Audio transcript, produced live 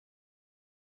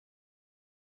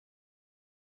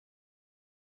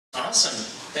Awesome.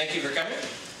 Thank you for coming.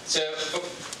 So,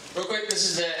 real quick, this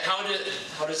is the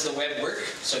how does the web work?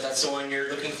 So if that's the one you're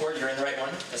looking for, you're in the right one.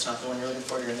 If that's not the one you're looking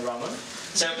for, you're in the wrong one.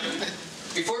 So,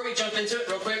 before we jump into it,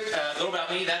 real quick, a little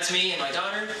about me. That's me and my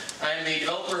daughter. I'm the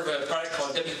developer of a product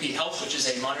called WP Health, which is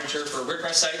a monitor for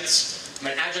WordPress sites. I'm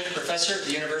an adjunct professor at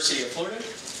the University of Florida.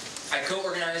 I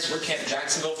co-organize WordCamp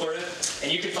Jacksonville, Florida,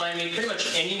 and you can find me pretty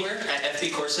much anywhere at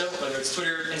FB Corso, whether it's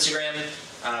Twitter, Instagram,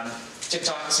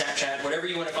 TikTok, Snapchat, whatever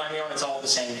you want to find me on, it's all the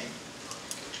same name.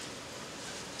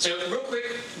 So real quick,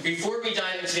 before we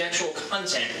dive into the actual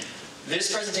content,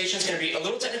 this presentation is going to be a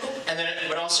little technical, and then it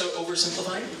would also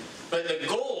oversimplify. But the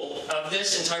goal of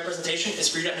this entire presentation is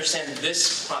for you to understand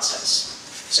this process.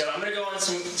 So I'm going to go on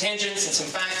some tangents and some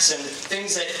facts and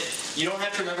things that you don't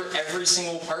have to remember every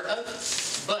single part of.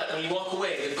 But when you walk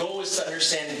away, the goal is to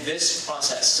understand this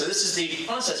process. So this is the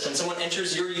process when someone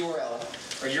enters your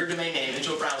URL or your domain name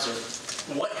into a browser.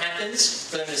 What happens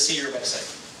for them to see your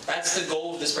website? That's the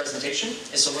goal of this presentation,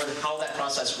 is to learn how that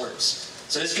process works.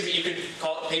 So this could be, you could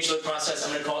call it page load process.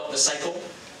 I'm going to call it the cycle.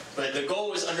 But the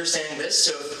goal is understanding this.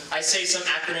 So if I say some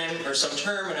acronym or some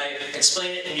term and I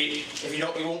explain it, and if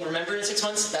you won't remember it in 6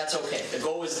 months, that's okay. The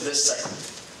goal is this cycle.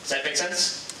 Does that make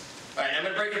sense? All right, I'm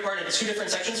going to break it apart into two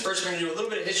different sections. First, we're going to do a little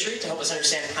bit of history to help us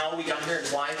understand how we got here and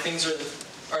why things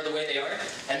are the way they are.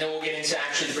 And then we'll get into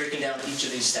actually breaking down each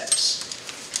of these steps.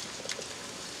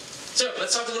 So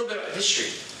let's talk a little bit about history.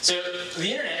 So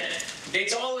the internet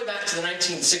dates all the way back to the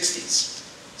 1960s.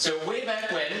 So way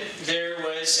back when, there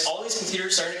was all these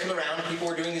computers starting to come around. People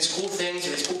were doing these cool things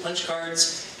with these cool punch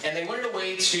cards. And they wanted a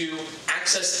way to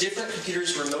access different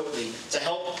computers remotely to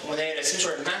help when they had some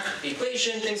sort of math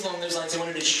equation, things along those lines. They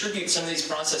wanted to distribute some of these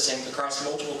processing across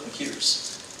multiple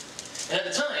computers. And at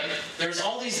the time, there was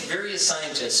all these various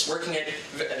scientists working at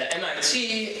the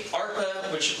MIT,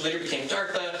 ARPA, which later became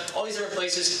DARPA, all these different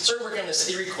places, started working on this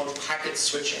theory called packet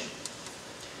switching.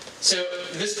 So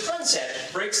this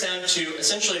concept breaks down to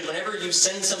essentially whenever you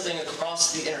send something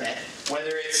across the internet,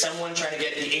 whether it's someone trying to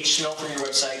get the HTML from your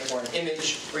website or an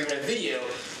image or even a video,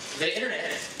 the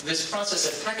internet, this process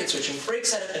of packet switching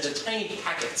breaks that up into tiny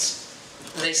packets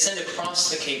that they send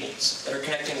across the cables that are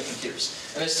connecting the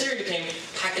computers. And this theory became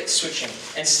packet switching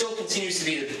and still continues to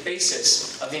be the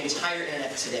basis of the entire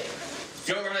internet today. If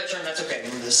you don't remember that term, that's okay.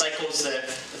 Remember, the cycle is the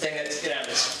thing that's get out of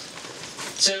this.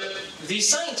 So these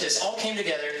scientists all came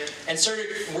together and started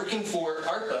working for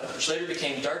ARPA, which later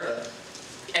became DARPA.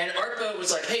 And ARPA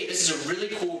was like, hey, this is a really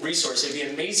cool resource. It'd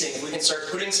be amazing if we can start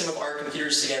putting some of our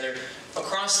computers together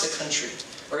across the country,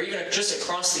 or even just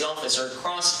across the office, or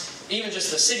across even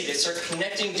just the city, to start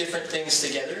connecting different things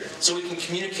together so we can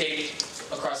communicate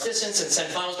across distance and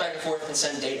send files back and forth and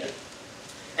send data.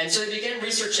 And so they began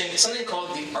researching something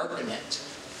called the ARPANET.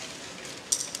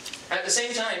 At the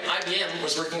same time, IBM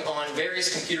was working on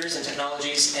various computers and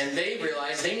technologies, and they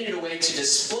realized they needed a way to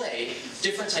display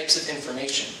different types of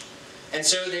information. And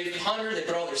so they pondered, they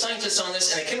put all their scientists on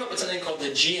this, and they came up with something called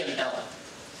the GML,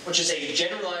 which is a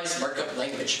generalized markup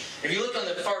language. If you look on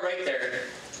the far right there,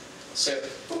 so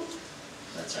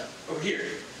that's over here,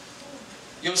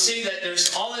 you'll see that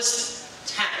there's all this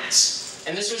tags.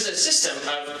 And this was a system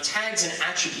of tags and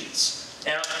attributes.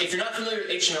 Now, if you're not familiar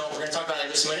with HTML, we're going to talk about that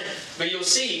in just a minute, but you'll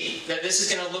see that this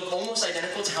is going to look almost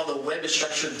identical to how the web is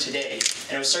structured today.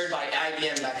 And it was started by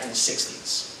IBM back in the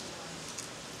 60s.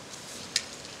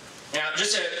 Now,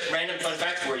 just a random fun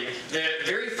fact for you. The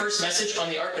very first message on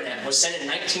the ARPANET was sent in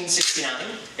 1969.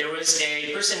 It was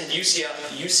a person in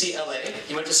UCLA.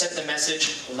 He went to send the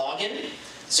message login.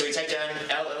 So he typed down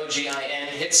L-O-G-I-N,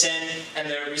 hit send, and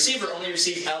the receiver only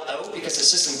received L-O because the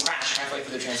system crashed halfway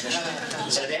through the transmission.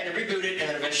 So they had to reboot it, and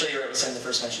then eventually they were able to send the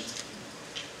first message.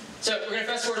 So we're going to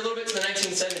fast forward a little bit to the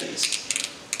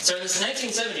 1970s. So in the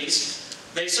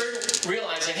 1970s, they started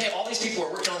realizing, hey, all these people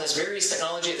are working on this various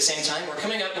technology at the same time. We're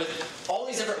coming up with all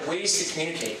these different ways to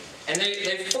communicate. And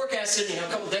they forecasted, a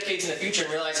couple decades in the future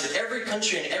and realized that every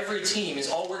country and every team is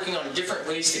all working on different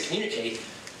ways to communicate.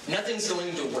 Nothing's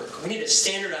going to work. We need to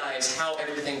standardize how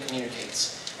everything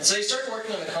communicates. And so they started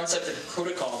working on the concept of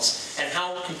protocols and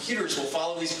how computers will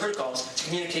follow these protocols to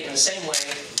communicate in the same way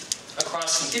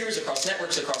across computers, across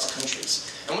networks, across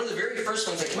countries. And one of the very first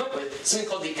ones they came up with is something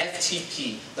called the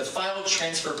FTP, the File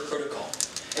Transfer Protocol.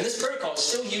 And this protocol is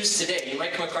still used today. You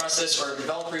might come across this, or a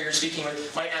developer you're speaking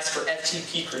with might ask for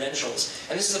FTP credentials.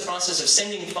 And this is the process of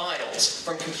sending files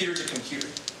from computer to computer.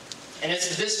 And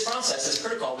it's this process, this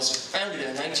protocol, was founded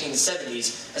in the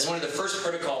 1970s as one of the first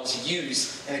protocols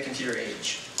used in the computer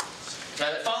age.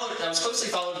 Now that was closely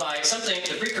followed by something,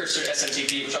 the precursor to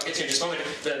SMTP, which I'll get to in just a moment,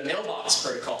 the mailbox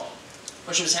protocol,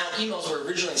 which was how emails were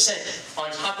originally sent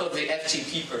on top of the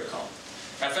FTP protocol.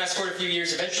 Now, fast forward a few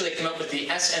years, eventually they came up with the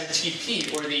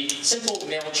SMTP, or the Simple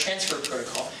Mail Transfer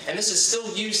Protocol. And this is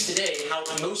still used today. How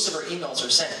most of our emails are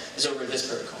sent is over this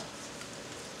protocol.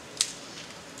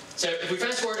 So if we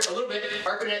fast forward a little bit,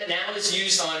 ARPANET now is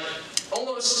used on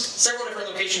almost several different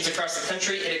locations across the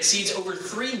country. It exceeds over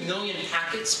 3 million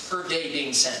packets per day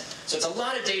being sent. So it's a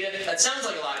lot of data. That sounds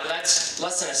like a lot, but that's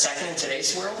less than a second in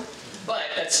today's world. But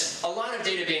that's a lot of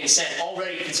data being sent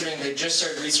already, considering they just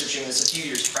started researching this a few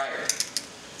years prior.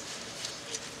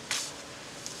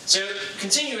 So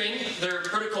continuing their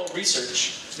protocol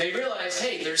research, they realized,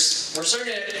 hey, we're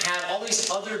starting to have all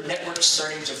these other networks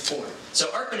starting to form. So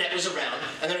ARPANET was around,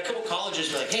 and then a couple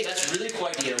colleges were like, hey, that's a really cool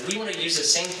idea. We want to use the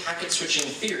same packet switching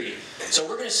theory. So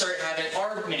we're going to start having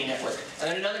our mini network.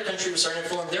 And then another country was starting to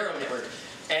form their own network.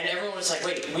 And everyone was like,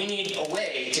 wait, we need a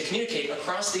way to communicate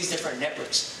across these different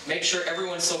networks. Make sure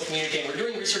everyone's still communicating. We're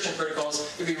doing research on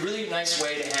protocols. It would be a really nice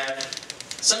way to have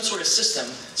some sort of system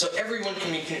so everyone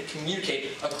can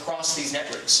communicate across these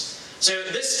networks. So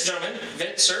this gentleman,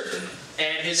 Vint Cerf,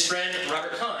 and his friend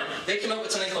Robert Kahn, they came up with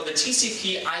something called the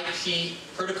TCP/IP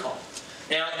protocol.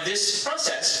 Now, this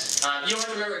process, you don't have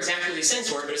to remember exactly what it stands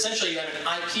for, but essentially you have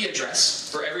an IP address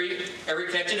for every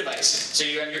connected device. So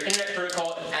you have your internet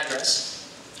protocol address,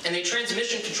 and the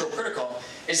transmission control protocol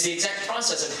is the exact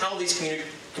process of how these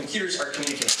computers are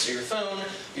communicating. So your phone,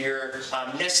 your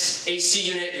Nest AC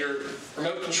unit, your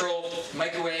remote control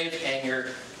microwave, and your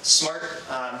smart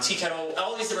tea kettle,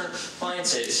 all these different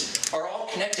appliances are all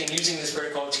connecting using this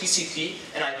protocol TCP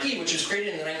and IP, which was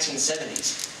created in the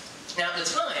 1970s. Now, at the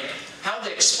time, how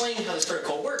they explained how this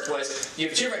protocol worked was you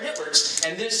have two different networks,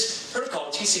 and this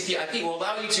protocol, TCP/IP, will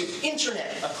allow you to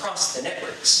internet across the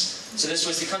networks. So this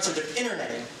was the concept of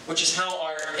interneting, which is how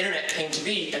our internet came to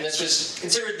be, and this was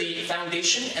considered the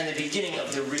foundation and the beginning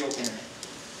of the real internet.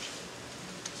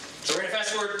 So we're going to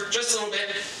fast forward just a little bit,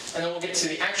 and then we'll get to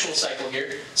the actual cycle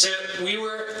here. So we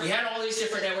had all these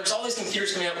different networks, all these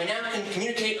computers coming out. We now can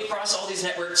communicate across all these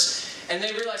networks. And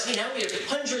they realized, hey, now we have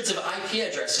hundreds of IP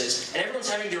addresses, and everyone's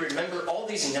having to remember all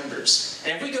these numbers.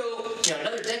 And if we go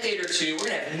another decade or two, we're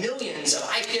going to have millions of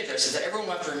IP addresses that everyone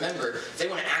will have to remember if they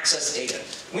want to access data.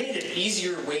 We need an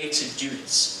easier way to do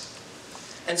this.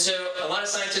 And so a lot of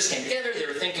scientists came together, they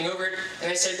were thinking over it,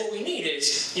 and they said, what we need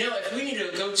is, if we need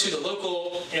to go to the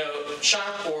local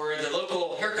shop or the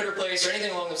local haircutter place or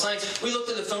anything along those lines, we looked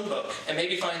at the phone book and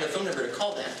maybe find the phone number to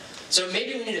call them. So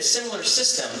maybe we need a similar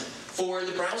system for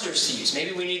the browsers to use.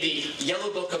 Maybe we need the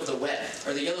yellow book of the web,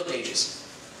 or the yellow pages.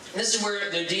 And this is where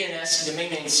the DNS,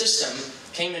 domain name system,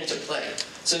 came into play.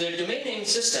 So the domain name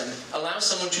system allows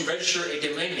someone to register a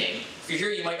domain name. If you're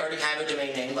here, you might already have a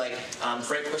domain name like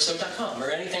Corso.com or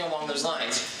anything along those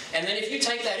lines. And then if you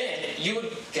type that in, you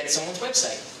would get someone's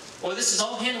website. Well, this is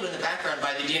all handled in the background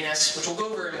by the DNS, which we'll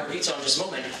go over in more detail in just a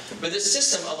moment. But this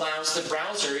system allows the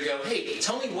browser to go, hey,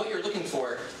 tell me what you're looking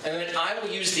for, and then I will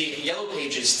use the yellow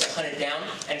pages to hunt it down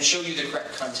and show you the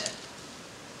correct content.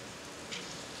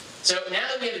 So now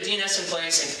that we have a DNS in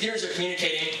place and computers are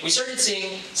communicating, we started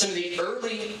seeing some of the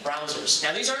early browsers.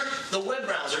 Now, these aren't the web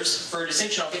browsers, for a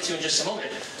distinction I'll get to in just a moment,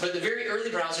 but the very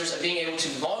early browsers of being able to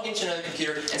log into another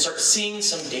computer and start seeing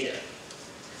some data.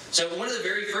 So one of the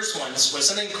very first ones was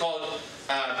something called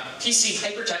PC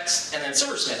Hypertext and then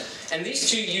Silversmith. And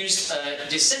these two used a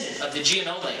descendant of the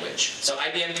GML language. So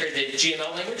IBM created the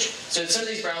GML language. So some of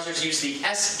these browsers used the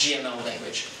SGML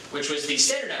language, which was the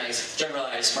standardized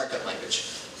generalized markup language.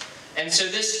 And so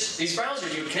these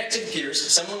browsers, you would connect to computers,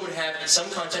 someone would have some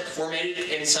content formatted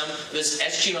in this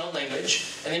SGML language,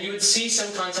 and then you would see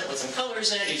some content with some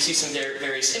colors in it, you'd see some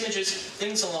various images,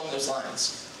 things along those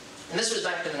lines. And this was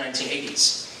back in the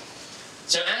 1980s.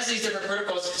 So as these different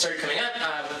protocols started coming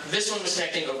up, this one was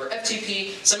connecting over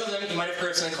FTP. Some of them, you might have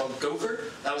heard of something called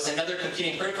Gopher. That was another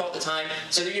competing protocol at the time.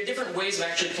 So there are different ways of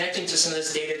actually connecting to some of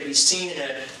this data to be seen in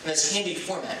this handy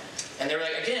format. And they were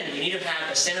like, again, we need to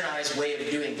have a standardized way of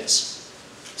doing this.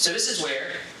 So this is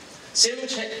where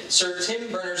Sir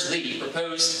Tim Berners-Lee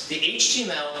proposed the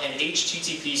HTML and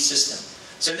HTTP system.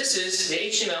 So this is, the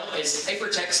HTML is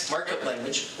Hypertext Markup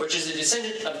Language, which is a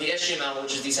descendant of the SGML,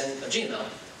 which is a descendant of GML.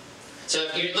 So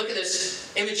if you look at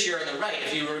this image here on the right,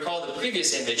 if you recall the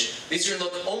previous image, these are going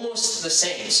to look almost the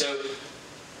same. So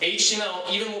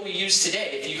HTML, even what we use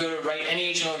today, if you go to write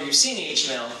any HTML or you've seen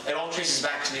HTML, it all traces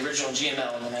back to the original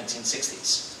GML in the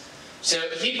 1960s. So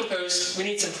he proposed we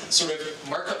need some sort of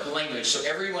markup language so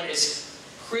everyone is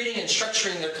creating and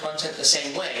structuring their content the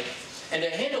same way. And to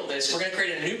handle this, we're going to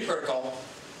create a new protocol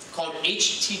called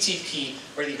HTTP,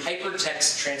 or the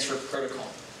Hypertext Transfer Protocol.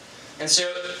 And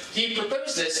so he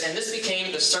proposed this, and this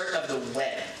became the start of the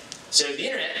web. So the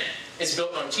internet is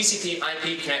built on TCP,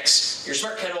 IP, connects your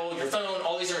smart kettle, your phone,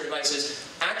 all these different devices.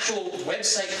 Actual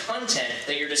website content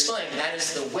that you're displaying, that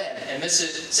is the web. And this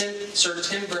is Sir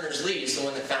Tim Berners-Lee is the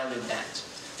one that founded that.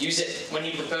 Use it when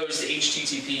he proposed the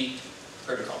HTTP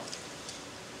protocol.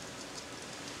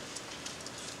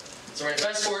 So we're going to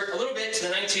fast forward a little bit to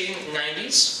the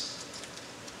 1990s.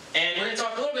 And we're going to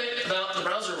talk a little bit about the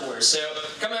browser wars. So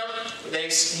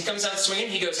he comes out swinging.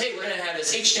 He goes, hey, we're going to have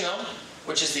this HTML,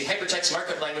 which is the hypertext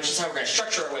markup language. This is how we're going to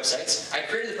structure our websites. I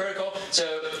created the protocol.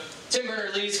 So Tim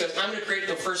Berners-Lee goes, I'm going to create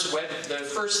the first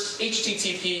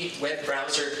HTTP web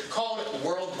browser called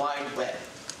World Wide Web.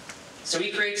 So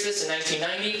he creates this in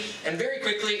 1990, and very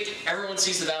quickly, everyone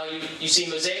sees the value. You see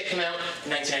Mosaic come out in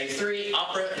 1993,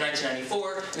 Opera in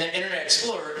 1994, and then Internet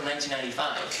Explorer in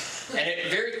 1995. And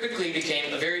it very quickly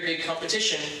became a very big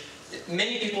competition.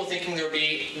 Many people thinking there would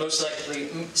be most likely,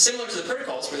 similar to the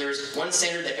protocols, where there was one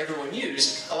standard that everyone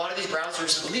used. A lot of these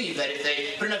browsers believe that if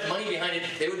they put enough money behind it,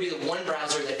 they would be the one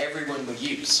browser that everyone would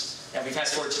use. Now, if we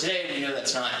fast forward to today, we know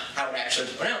that's not how it actually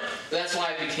went out. But that's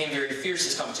why it became very fierce,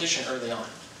 this competition, early on.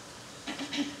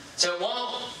 So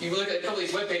while you look at a couple of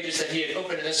these web pages that he had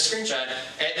opened in this screenshot,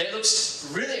 and it looks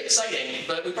really exciting,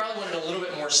 but we probably wanted a little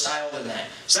bit more style than that.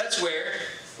 So that's where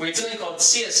we had something called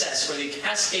CSS, where the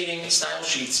cascading style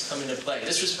sheets come into play.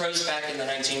 This was proposed back in the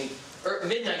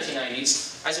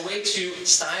mid-1990s as a way to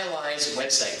stylize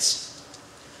websites.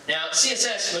 Now,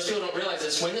 CSS, most people don't realize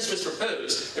this, when this was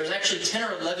proposed, there was actually 10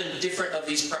 or 11 different of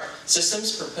these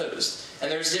systems proposed.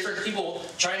 And there's different people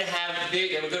trying to have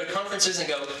big, and would go to conferences and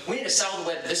go, we need to style the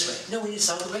web this way. No, we need to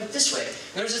style the web this way.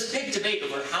 And there was this big debate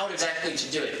over how exactly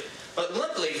to do it. But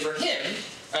luckily for him,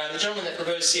 the gentleman that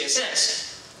proposed CSS,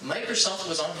 Microsoft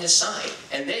was on his side,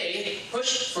 and they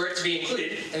pushed for it to be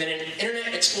included. And then in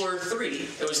Internet Explorer 3,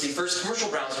 it was the first commercial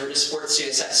browser to support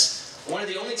CSS. One of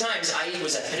the only times IE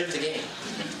was ahead of the game.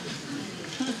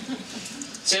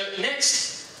 So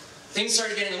next, things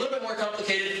started getting a little bit more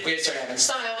complicated. We started having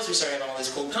styles, we started having all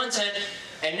this cool content,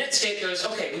 and Netscape goes,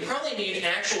 okay, we probably need an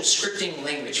actual scripting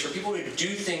language for people to do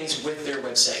things with their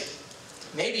website.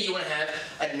 Maybe you want to have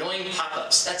annoying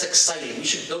pop-ups. That's exciting. We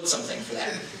should build something for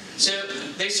that. So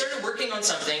they started working on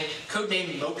something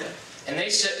codenamed Mocha. And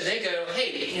they go,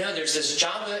 hey, you know, there's this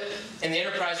Java in the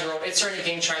enterprise world. It's starting to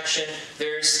gain traction.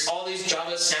 There's all these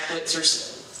Java snaplets are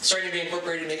starting to be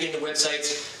incorporated maybe into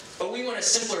websites. But we want a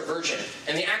simpler version.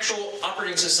 In the actual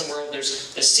operating system world,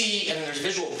 there's the C and then there's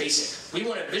Visual Basic. We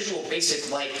want a Visual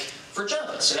Basic like for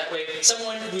Java. So that way,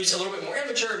 someone who's a little bit more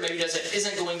immature, maybe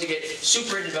isn't going to get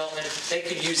super into development, they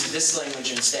could use this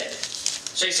language instead.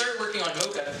 So they started working on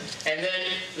Mocha, and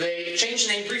then they changed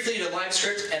the name briefly to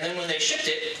LiveScript, and then when they shipped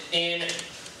it in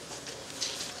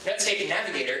Netscape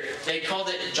Navigator, they called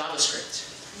it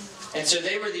JavaScript. And so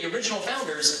they were the original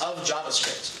founders of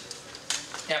JavaScript.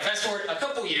 Now, fast forward a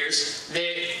couple years,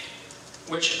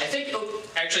 which I think,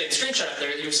 actually in the screenshot up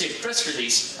there, you'll see a press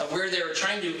release of where they were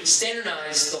trying to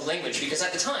standardize the language, because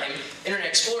at the time, Internet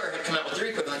Explorer had come out with their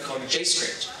equivalent called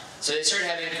JScript. So they started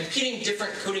having competing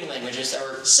different coding languages that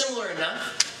were similar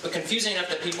enough, but confusing enough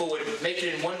that people would make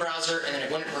it in one browser and then it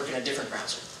wouldn't work in a different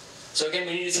browser. So again,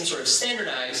 we needed some sort of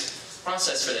standardized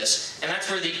process for this. And that's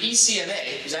where the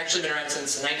ECMA, who's actually been around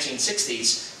since the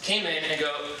 1960s, came in and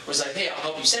was like, hey, I'll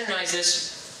help you standardize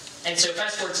this. And so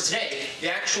fast forward to today,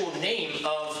 the actual name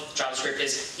of JavaScript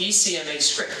is ECMA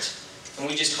script. And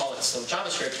we just call it still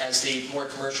JavaScript as the more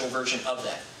commercial version of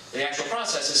that. The actual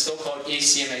process is still called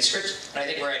ECMA script, and I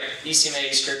think we're at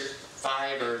ECMA script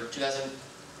 5 or 2000,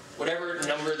 whatever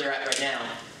number they're at right now.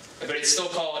 But it's still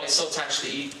attached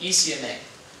to ECMA.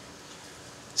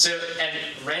 So, and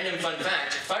random fun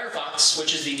fact, Firefox,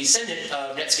 which is the descendant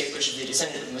of Netscape, which is the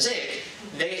descendant of Mosaic,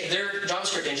 their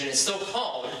JavaScript engine is still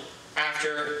called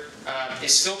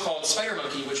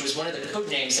SpiderMonkey, which was one of the code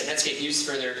names that Netscape used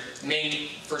for their main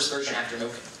first version after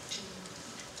Mocha.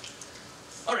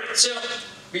 All right, so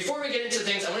before we get into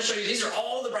things, I want to show you, these are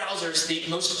all the browsers, the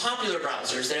most popular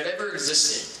browsers that have ever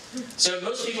existed. So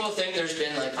most people think there's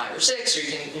been like 5 or 6, or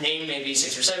you can name maybe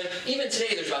 6 or 7. Even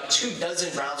today, there's about 24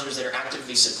 browsers that are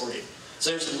actively supported. So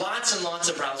there's lots and lots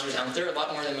of browsers out there, a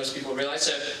lot more than most people realize.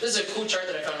 So this is a cool chart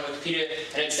that I found on Wikipedia,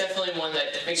 and it's definitely one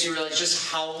that makes you realize just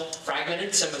how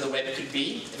fragmented some of the web could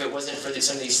be if it wasn't for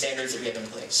some of these standards that we have in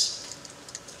place.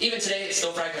 Even today, it's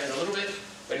still fragmented a little bit,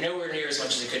 but nowhere near as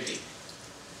much as it could be.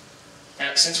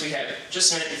 Now, since we have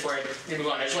just a minute before I move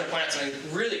on, I just want to point out something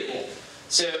really cool.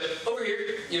 So over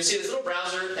here, you'll see this little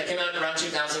browser that came out around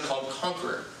 2000 called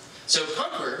Konqueror. So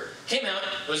Konqueror came out,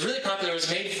 it was really popular, it was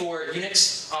made for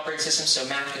Unix operating systems, so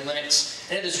Mac and Linux,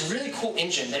 and it had this really cool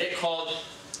engine that it called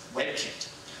WebKit.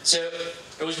 So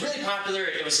it was really popular.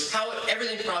 It was how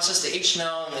everything processed, the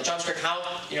HTML and the JavaScript, how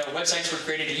websites were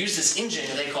created to use this engine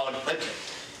that they called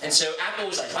WebKit. And so Apple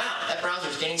was like, wow, that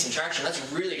browser's gaining some traction.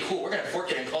 That's really cool. We're going to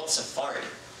fork it and call it Safari.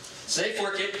 So they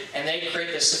fork it, and they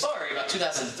create this Safari about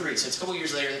 2003. So it's a couple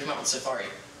years later, they come out with Safari.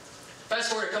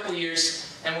 Fast forward a couple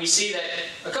years, and we see that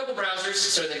a couple browsers,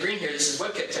 so in the green here, this is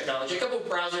WebKit technology, a couple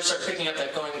browsers start picking up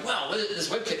that going, wow, this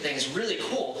WebKit thing is really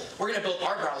cool. We're going to build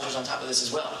our browsers on top of this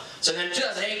as well. So then in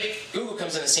 2008, Google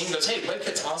comes in the scene and goes, hey,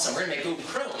 WebKit's awesome. We're going to make Google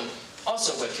Chrome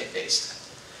also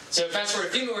WebKit-based. So fast forward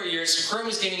a few more years, Chrome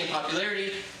is gaining in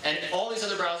popularity, and all these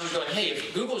other browsers going, hey,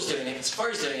 if Google's doing it,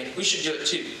 Safari's doing it, we should do it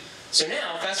too. So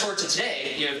now, fast forward to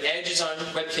today, you have Edge is on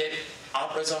WebKit,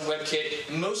 Opera's on WebKit,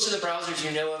 most of the browsers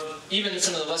you know of, even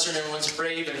some of the lesser known ones,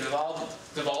 Brave and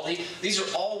Vivaldi, these are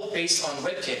all based on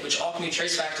WebKit, which all can be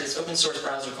traced back to this open source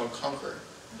browser called Conqueror.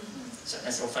 So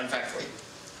that's a little fun fact for you.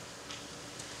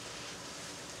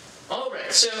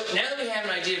 Alright, so now that we have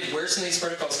an idea of where some of these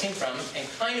protocols came from, and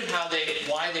kind of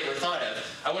why they were thought of,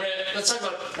 let's talk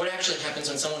about what actually happens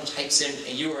when someone types in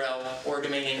a URL or a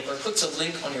domain name or clicks a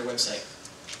link on your website.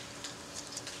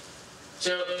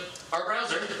 So our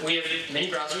browser, we have many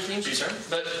browsers we can choose from,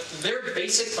 but their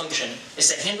basic function is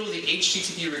to handle the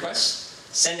HTTP requests,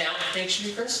 send out an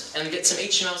HTTP request, and get some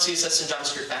HTML, CSS, and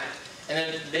JavaScript back. And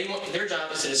then their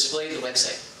job is to display the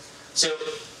website. So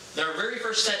their very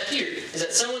first step here is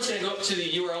that someone's going to go up to the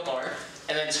URL bar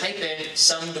and then type in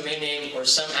some domain name or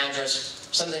some address,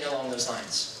 something along those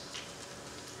lines.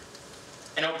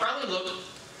 And it'll probably look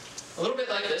a little bit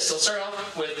like this. They'll start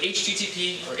off with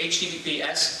HTTP or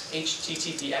HTTPS,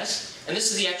 and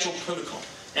this is the actual protocol.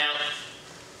 Now,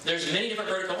 there's many different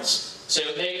protocols. So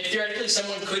theoretically,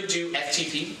 someone could do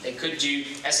FTP, they could do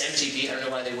SMTP, I don't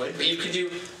know why they would, but you could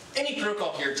do any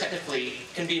protocol here technically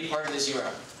can be a part of this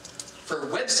URL. For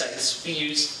websites, we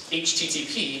use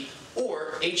HTTP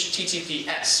or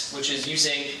HTTPS, which is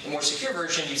using the more secure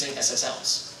version using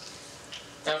SSLs.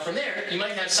 Now from there, you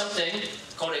might have something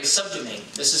called a subdomain.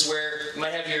 This is where you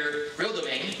might have your real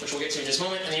domain, which we'll get to in just a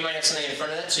moment, and then you might have something in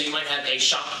front of that. So you might have a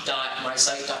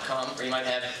shop.mysite.com, or you might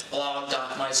have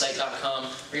blog.mysite.com,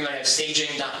 or you might have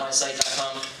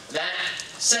staging.mysite.com. That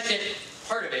second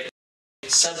part of it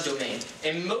is subdomain.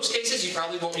 In most cases, you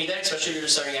probably won't need that, especially if you're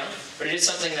just starting out, but it is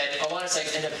something that a lot of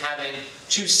sites end up having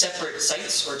two separate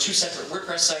sites, or two separate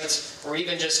WordPress sites, or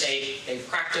even just a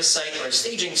practice site or a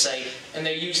staging site, and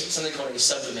they use something called a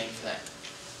subdomain for that.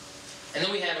 And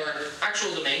then we have our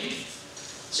actual domain.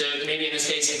 So maybe in this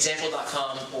case,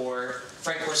 example.com or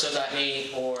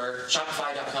frankcorso.me or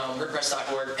shopify.com,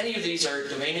 wordpress.org. Any of these are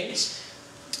domain names.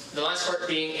 The last part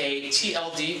being a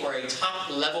TLD or a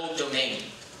top-level domain.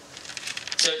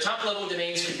 So top-level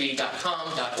domains could be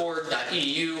 .com, .org,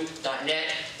 .edu,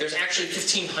 .net. There's actually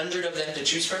 1,500 of them to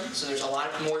choose from, so there's a lot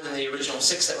more than the original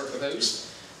 6 that were proposed.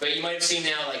 But you might have seen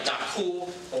now like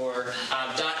 .cool or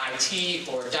 .it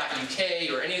or .uk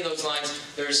or any of those lines.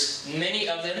 There's many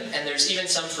of them, and there's even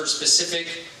some for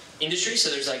specific industries. So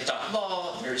there's like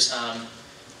 .law, there's can't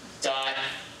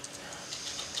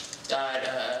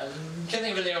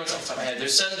think of anything else off the top of my head.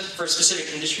 There's some for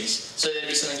specific industries, so that'd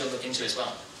be something to look into as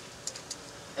well.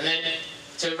 And then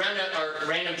to round out our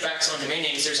random facts on domain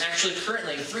names, there's actually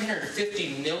currently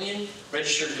 350 million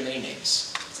registered domain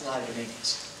names. That's a lot of domain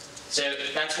names. So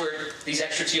that's where these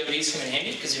extra TLDs come in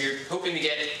handy, because if you're hoping to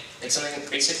get like something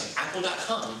basic like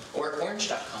apple.com or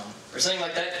orange.com or something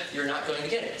like that, you're not going to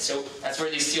get it. So that's where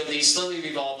these TLDs slowly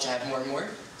evolve to have more and more.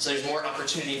 So there's more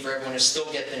opportunity for everyone to still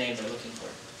get the name they're looking for.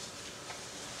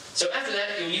 So after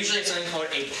that, you'll usually have something called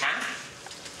a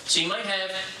path. So you might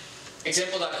have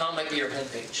example.com might be your home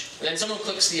page. And then someone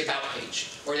clicks the about page,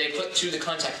 or they click to the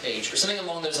contact page, or something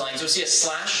along those lines. You'll see a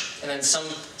slash and then some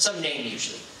name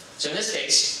usually. So in this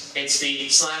case, it's the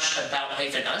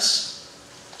 /about-us.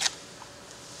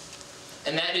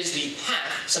 And that is the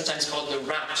path, sometimes called the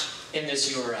route, in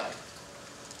this URL.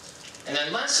 And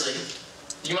then lastly,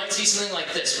 you might see something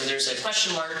like this, where there's a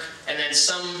question mark, and then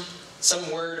some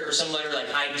word or some letter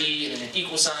like ID, and then an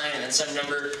equal sign, and then some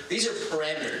number. These are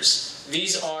parameters.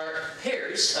 These are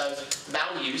pairs of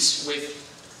values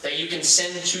that you can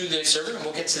send to the server, and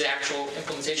we'll get to the actual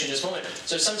implementation in just a moment.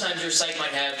 So sometimes your site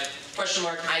might have question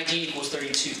mark ID equals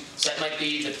 32. So that might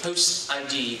be the post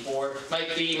ID, or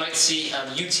you might see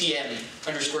UTM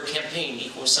underscore campaign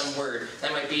equals some word.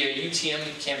 That might be a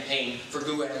UTM campaign for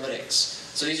Google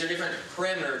Analytics. So these are different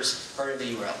parameters part of the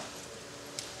URL.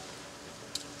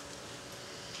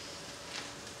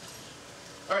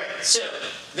 Alright, so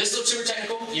this looks super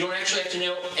technical. You don't actually have to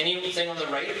know anything on the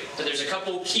right, but there's a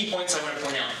couple key points I want to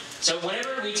point out. So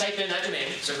whenever we type in that domain,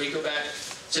 so we go back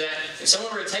to that, if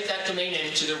someone were to type that domain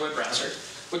into their web browser,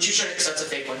 which you shouldn't because that's a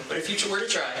fake one, but if you were to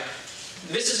try,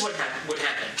 this is what would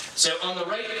happen. So on the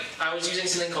right, I was using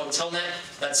something called Telnet.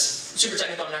 That's super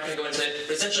technical, I'm not going to go into it,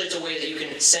 but essentially it's a way that you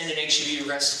can send an HTTP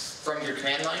request from your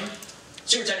command line.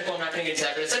 Super technical, I'm not going to get into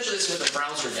that, but essentially this is what the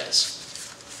browser does.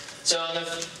 So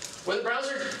what the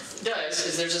browser does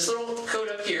is there's this little code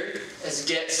up here as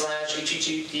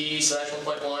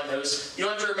get/http/1.1 host. You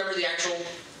don't have to remember the actual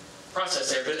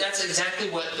process there, but that's exactly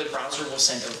what the browser will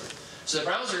send over. So the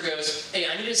browser goes, hey,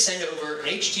 I need to send over an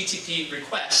HTTP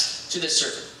request to this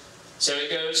server. So it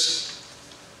goes,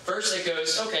 first it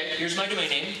goes, okay, here's my domain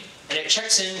name, and it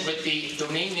checks in with the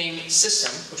domain name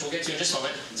system, which we'll get to in just a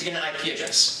moment, to get an IP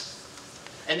address.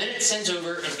 And then it sends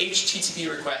over an HTTP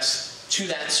request to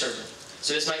that server.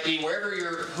 So this might be wherever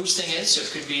your hosting is, so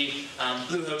it could be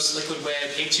Bluehost, Liquid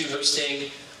Web, A2 hosting,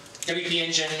 WP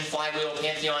Engine, Flywheel,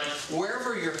 Pantheon,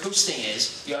 wherever your hosting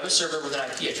is, you have a server with an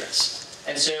IP address.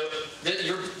 And so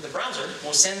the browser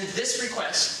will send this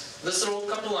request, this little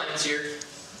couple lines here,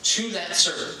 to that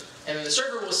server. And then the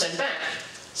server will send back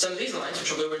some of these lines,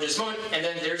 which we'll go over in just a moment, and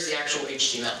then there's the actual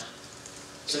HTML.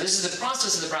 So this is the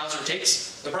process that the browser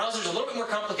takes. The browser is a little bit more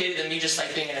complicated than me just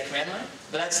typing in a command line,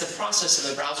 but that's the process that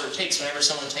the browser takes whenever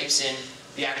someone types in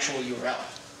the actual URL.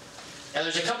 Now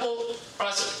there's a couple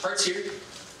parts here.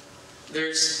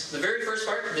 There's the very first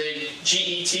part, the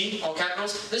GET, all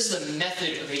capitals. This is the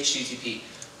method of HTTP.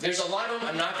 There's a lot of them.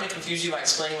 I'm not going to confuse you by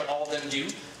explaining what all of them do,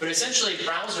 but essentially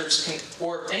browsers can,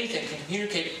 or anything, can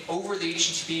communicate over the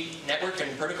HTTP network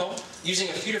and protocol using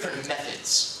a few different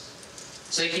methods.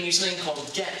 So they can use something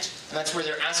called GET, and that's where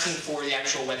they're asking for the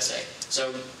actual website.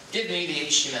 So give me the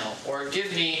HTML, or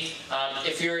give me,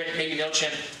 if you're in maybe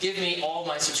MailChimp, give me all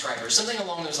my subscribers, something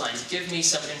along those lines. Give me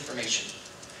some information.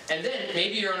 And then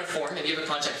maybe you're on a form, maybe you have a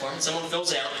contact form, and someone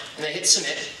fills it out, and they hit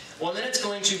submit. Well, then it's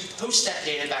going to post that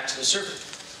data back to the server.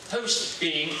 Post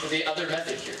being the other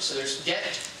method here. So there's GET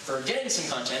for getting some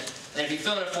content, and if you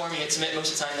fill in a form, you hit submit,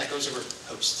 most of the time that goes over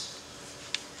post.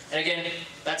 And again,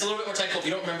 that's a little bit more technical. If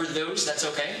you don't remember those, that's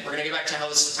okay. We're going to get back to how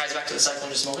this ties back to the cycle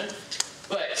in just a moment.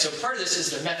 But, so part of this is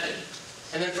the method.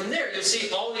 And then from there, you'll see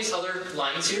all these other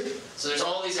lines here. So there's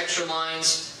all these extra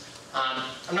lines.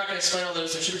 I'm not going to explain all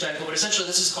those, they're super technical, but essentially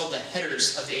this is called the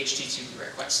headers of the HTTP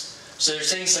request. So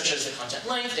there's things such as the content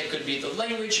length, it could be the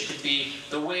language, it could be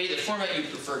the way, the format you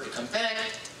prefer to come back.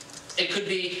 It could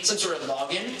be some sort of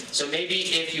login. So maybe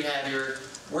if you have your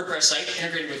WordPress site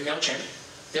integrated with MailChimp,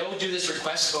 they'll do this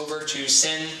request over to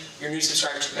send your new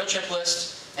subscribers to the MailChimp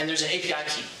list, and there's an API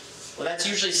key. Well, that's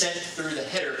usually sent through the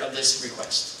header of this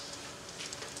request.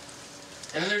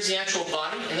 And then there's the actual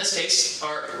body. In this case,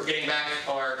 we're getting back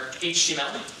our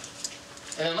HTML.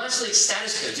 And then lastly,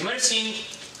 status codes. You might have seen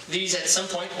these at some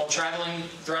point while traveling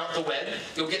throughout the web.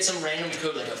 You'll get some random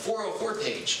code like a 404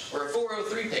 page or a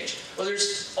 403 page. Well,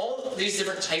 there's all these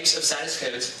different types of status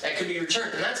codes that could be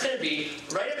returned. And that's going to be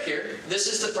right up here. This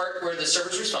is the part where the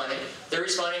server's responding. They're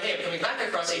responding, hey, I'm coming back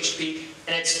across HTTP,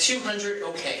 and it's 200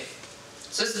 OK.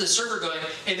 So this is the server going,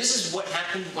 hey, this is what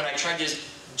happened when I tried to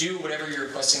do whatever you're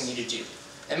requesting me to do.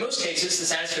 In most cases, the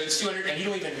status code is 200 and you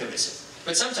don't even notice it.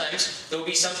 But sometimes there will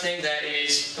be something that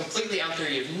is completely out there,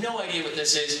 you have no idea what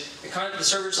this is. The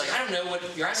server's like, I don't know what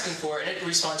you're asking for, and it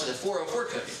responds with a 404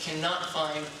 code. It cannot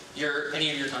find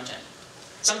any of your content.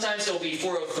 Sometimes there will be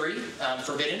 403,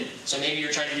 forbidden, so maybe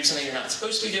you're trying to do something you're not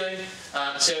supposed to be doing.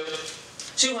 So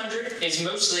 200 is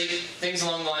mostly things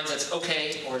along the lines that's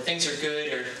okay, or things are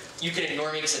good, or you can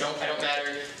ignore me because I don't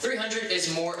matter. 300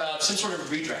 is more of some sort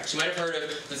of redirect. You might have heard of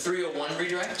the 301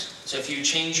 redirect. So if you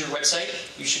change your website,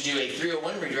 you should do a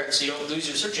 301 redirect so you don't lose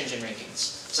your search engine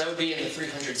rankings. So that would be in the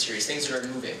 300 series, things that are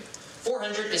moving.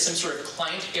 400 is some sort of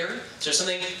client error. So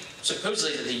something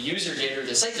supposedly that the user did or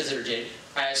the site visitor did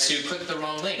as to click the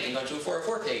wrong link and go to a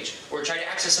 404 page, or try to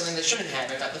access something they shouldn't have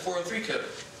and got the 403 code.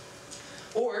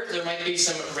 Or there might be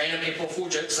some random April Fool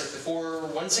jokes like the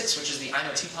 416, which is the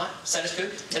I'm a teapot status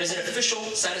code. That is an official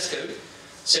status code.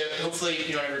 So hopefully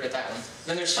you don't ever get that one.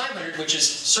 Then there's 500, which is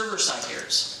server-side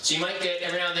errors. So you might get,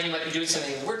 every now and then you might be doing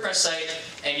something in the WordPress site,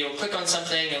 and you'll click on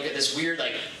something, you'll get this weird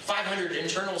like 500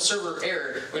 internal server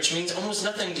error, which means almost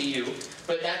nothing to you.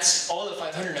 But that's all the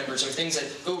 500 numbers are things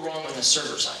that go wrong on the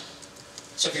server side.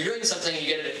 So if you're doing something and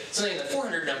you get something in the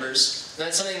 400 numbers, then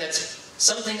that's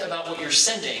something about what you're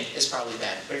sending is probably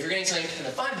bad. But if you're getting something in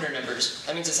the 500 numbers,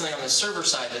 that means it's something on the server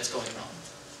side that's going wrong.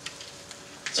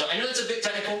 So I know that's a bit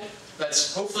technical, but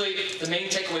hopefully the main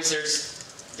takeaways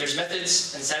there's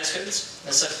methods and status codes.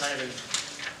 That's stuff kind of.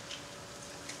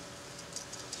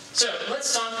 So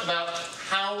let's talk about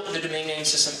how the domain name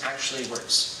system actually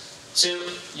works. So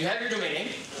you have your domain name.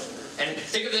 And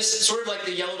think of this sort of like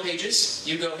the yellow pages.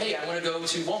 You go, hey, I want to go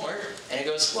to Walmart, and it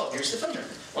goes, well, here's the phone number.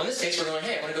 Well, in this case, we're going,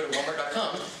 hey, I want to go to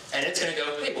walmart.com, and it's going to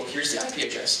go, hey, well, here's the IP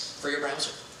address for your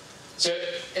browser. So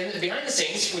behind the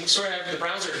scenes, we sort of have the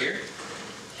browser here,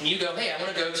 and you go, hey, I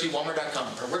want to go to walmart.com,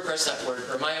 or wordpress.org,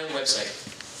 or my own website.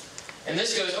 And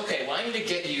this goes, okay, well, I need to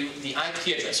get you the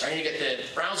IP address, or I need to get the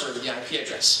browser with the IP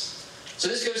address. So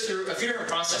this goes through a few different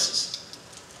processes.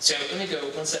 So let me go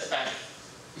one step back.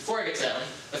 Before I get to that one,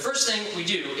 the first thing we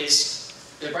do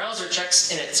is the browser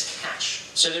checks in its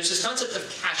cache. So there's this concept of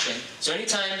caching. So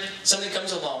anytime something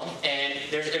comes along and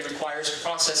it requires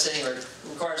processing or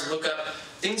requires lookup,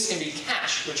 things can be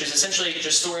cached, which is essentially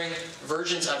just storing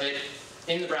versions of it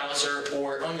in the browser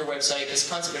or on your website. This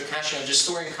concept of caching of just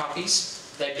storing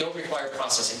copies that don't require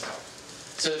processing power.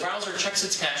 So the browser checks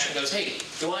its cache and goes, hey,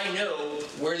 do I know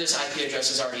where this IP address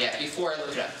is already at before I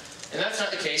look it up? And that's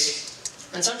not the case.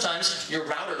 And sometimes your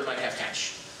router might have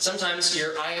cache. Sometimes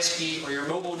your ISP or your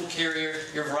mobile carrier,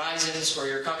 your Verizons or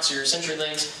your Cox or your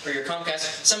CenturyLinks or your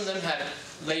Comcast, some of them have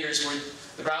layers where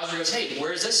the browser goes, hey,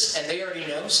 where is this? And they already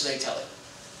know, so they tell it.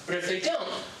 But if they don't,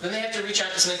 then they have to reach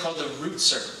out to something called the root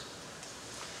server.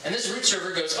 And this root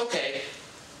server goes, okay,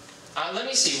 let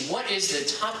me see, what is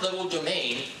the top-level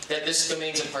domain that this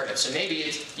domain's a part of? So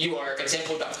maybe you are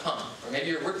example.com, or maybe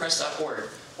you're wordpress.org,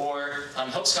 or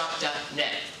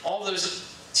helpscott.net. All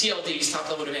those TLDs,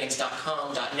 top-level domains,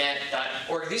 .com, .net,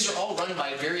 .org, these are all run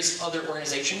by various other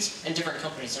organizations and different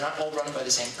companies. They're not all run by the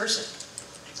same person.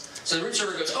 So the root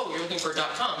server goes, oh, you're looking for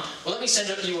 .com? Well, let me send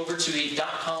you over to the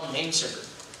 .com name server.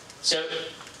 So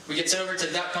we get sent over to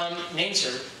the .com name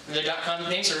server, and the .com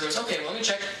name server goes, okay, well, let me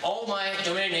check all my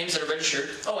domain names that are registered.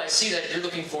 Oh, I see that you're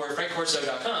looking for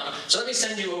frankcorso.com, so let me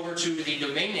send you over to the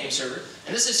domain name server.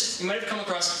 And this is, you might have come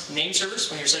across name servers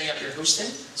when you're setting up your hosting.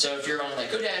 So if you're on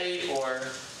like GoDaddy or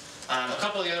a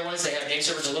couple of the other ones, they have name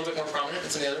servers a little bit more prominent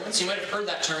than some of the other ones. So you might have heard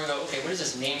that term and go, okay, what is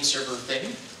this name server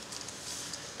thing?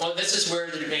 Well, this is where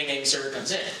the domain name server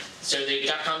comes in. So the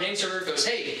 .com name server goes,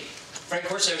 hey, Frank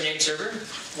Corso name server,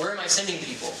 where am I sending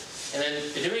people? And then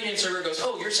the domain name server goes,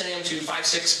 oh, you're sending them to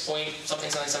 56 point something,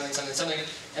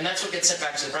 and that's what gets sent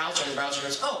back to the browser, and the browser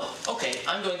goes, oh, okay,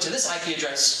 I'm going to this IP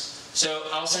address, so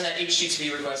I'll send that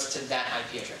HTTP request to that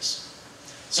IP address.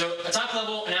 So a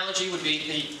top-level analogy would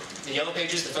be the yellow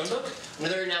pages, the phone book.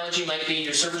 Another analogy might be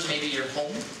your servers, maybe your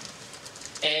home,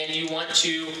 and you want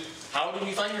to, how do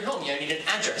you find your home? You need an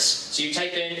address. So you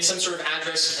type in some sort of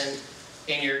address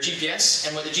in your GPS,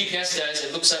 and what the GPS does,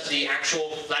 it looks up the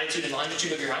actual latitude and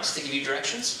longitude of your house to give you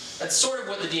directions. That's sort of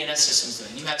what the DNS system's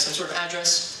doing. You have some sort of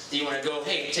address that you want to go,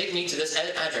 hey, take me to this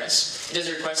address. It does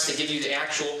a request to give you the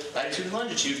actual latitude and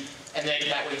longitude, and then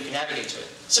that way you can navigate to it.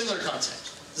 Similar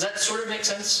concept. Does that sort of make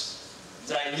sense?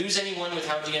 Did I lose anyone with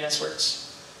how DNS works?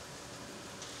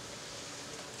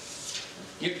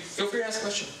 You feel free to ask a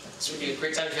question. This would be a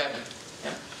great time if you have one.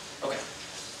 Yeah? Okay.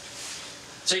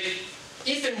 So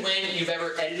if and when you've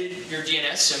ever edited your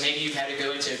DNS, so maybe you've had to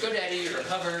go into GoDaddy or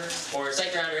Hover or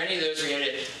SiteGround or any of those where you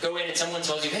had to go in and someone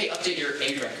tells you, hey, update your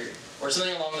A record or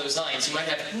something along those lines, you might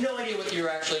have no idea what you're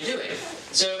actually doing.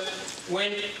 So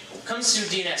when it comes to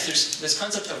DNS, there's this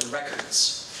concept of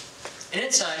records. And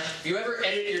inside, if you ever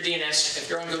edit your DNS, if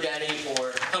you're on GoDaddy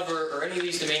or Hover or any of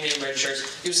these domain name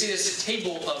registrars, you'll see this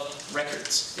table of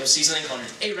records. You'll see something called an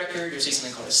A record, you'll see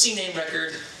something called a CNAME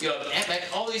record, you'll have an epic,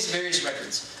 all these various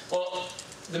records. Well,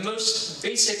 the most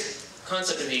basic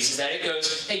concept of these is that it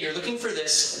goes, hey, you're looking for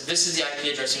this, this is the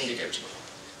IP address you need to go to.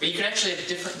 But you can actually have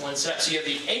different ones set up. So you have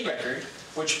the A record,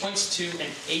 which points to an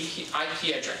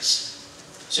IP address.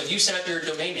 So if you set up your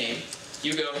domain name,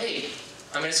 you go, hey,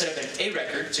 I'm going to set up an A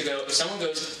record to go, if someone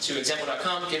goes to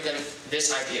example.com, give them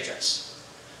this IP address.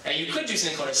 Now you could do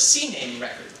something called a CNAME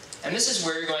record. And this is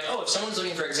where you're going, oh, if someone's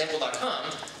looking for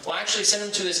example.com, well, actually send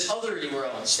them to this other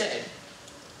URL instead.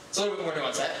 It's a little bit more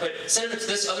nuanced than that, but send them to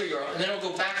this other URL, and then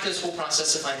it'll go back to this whole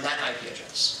process to find that IP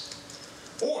address.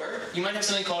 Or you might have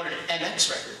something called an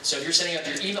MX record. So if you're setting up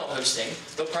your email hosting,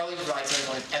 they'll probably provide something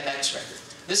called an MX record.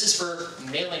 This is for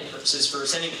mailing purposes, for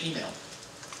sending email.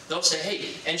 They'll say,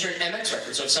 hey, enter an MX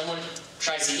record. So if someone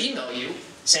tries to email you,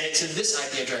 send it to this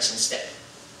IP address instead.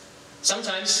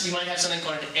 Sometimes you might have something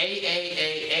called an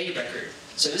AAAA record.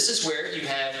 So this is where you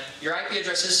have your IP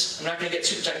addresses. I'm not going to get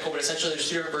super technical, but essentially there's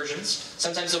two different versions.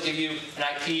 Sometimes they'll give you an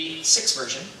IP6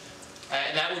 version,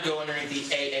 and that would go underneath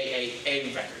the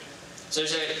AAAA record. So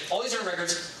there's all these different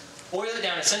records. Boil it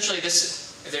down. Essentially, if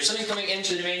there's something coming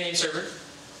into the domain name server,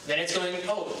 then it's going,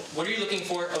 oh, what are you looking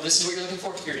for? Oh, this is what you're looking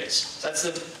for? Here it is. So that's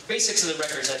the basics of the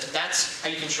records. That's how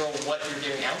you control what you're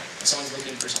giving out if someone's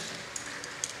looking for something.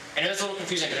 I know that's a little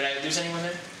confusing, but did I lose anyone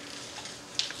there?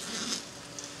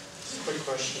 quick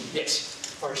question. Yes.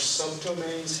 Are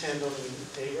subdomains handled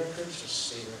in A records or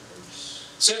C records?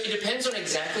 So it depends on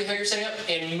exactly how you're setting up.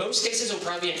 In most cases, it'll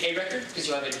probably be an A record because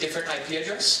you'll have a different IP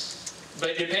address.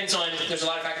 But it depends on, there's a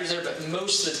lot of factors there, but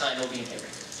most of the time it'll be an A record.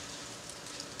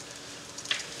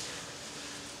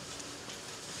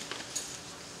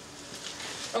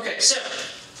 Okay, so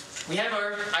we have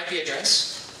our IP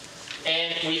address,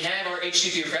 and we have our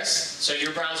HTTP request. So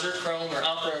your browser, Chrome or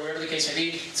Opera or whatever the case may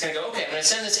be, it's going to go, okay, I'm going to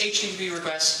send this HTTP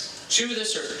request to the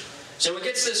server. So it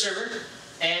gets to the server,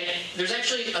 and there's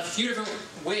actually a few different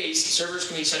ways servers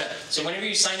can be set up. So whenever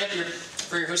you signed up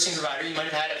for your hosting provider, you might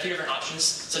have had a few different options,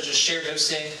 such as shared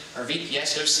hosting, or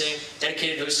VPS hosting,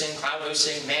 dedicated hosting, cloud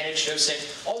hosting, managed hosting,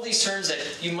 all these terms that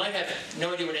you might have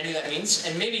no idea what any of that means,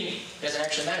 and maybe it doesn't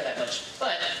actually matter that much.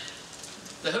 But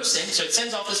the hosting, so it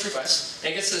sends off this request,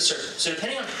 and it gets to the server. So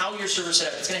depending on how your server is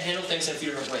set up, it's going to handle things in a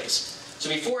few different ways. So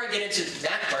before I get into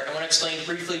that part, I want to explain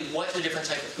briefly what the different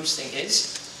type of hosting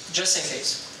is, just in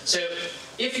case. So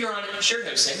if you're on shared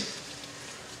hosting,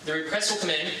 the requests will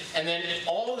come in, and then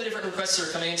all the different requests that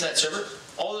are coming into that server,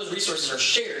 all those resources are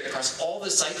shared across all the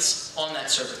sites on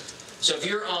that server. So if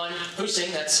you're on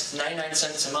hosting that's 99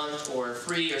 cents a month or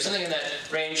free or something in that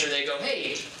range, or they go,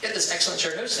 hey, get this excellent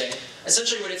shared hosting,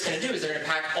 essentially what it's going to do is they're going to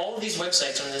pack all of these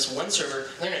websites on this one server,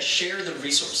 and they're going to share the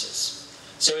resources.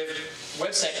 So if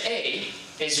website A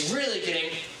is really getting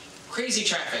crazy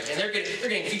traffic, and they're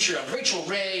getting featured on Rachel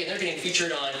Ray, and they're getting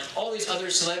featured on all these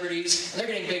other celebrities, and they're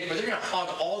getting big, but they're going to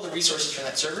hog all the resources from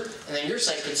that server, and then your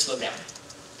site could slow down.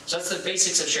 So that's the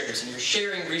basics of shared hosting. You're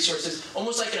sharing resources,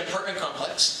 almost like an apartment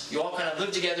complex. You all kind of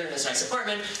live together in this nice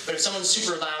apartment, but if someone's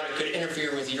super loud, it could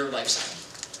interfere with your lifestyle.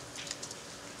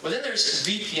 Well, then there's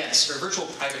VPS, or virtual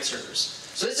private servers.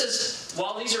 So this is,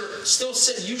 while these are still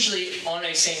sit usually on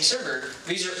a same server,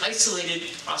 these are isolated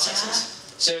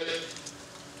processes. So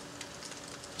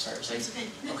sorry, was It's okay.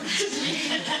 Okay.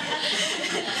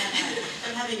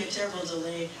 I'm having a terrible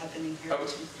delay happening here. Oh,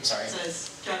 I'm sorry. So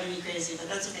it's driving me crazy, but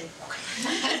that's okay.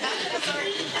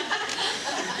 Sorry.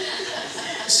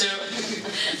 So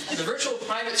the virtual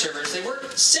private servers, they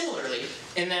work similarly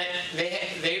in that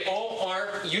they all are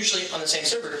usually on the same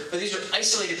server, but these are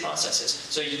isolated processes.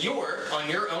 So you're on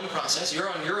your own process, you're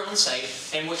on your own site,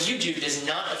 and what you do does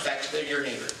not affect your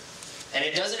neighbor. And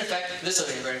it doesn't affect this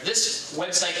other neighbor. If this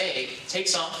website A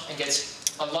takes off and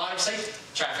gets a lot of site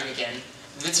traffic again,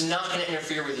 it's not going to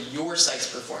interfere with your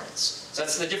site's performance. So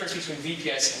that's the difference between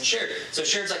VPS and shared. So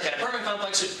shared's like that apartment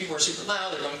complex, people are super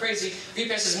loud, they're going crazy.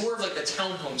 VPS is more of like the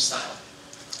townhome style.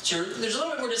 So there's a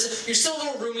little bit more distance. You're still a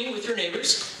little roomy with your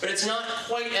neighbors, but it's not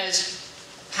quite as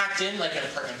packed in like an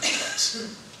apartment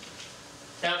complex.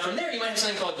 Now, from there, you might have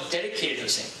something called dedicated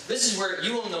hosting. This is where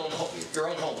you own your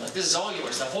own home. Like, this is all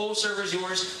yours. The whole server is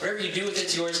yours. Whatever you do with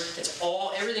it's yours. It's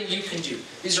everything you can do.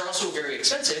 These are also very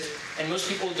expensive, and most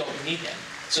people don't need them.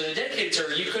 So the dedicated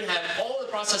server, you could have all the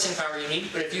processing power you need,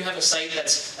 but if you have a site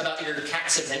that's about your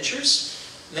cat's adventures,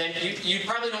 then you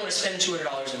probably don't want to spend $200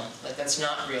 a month. Like, that's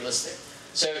not realistic.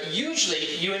 So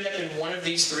usually, you end up in one of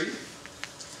these three.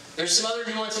 There's some other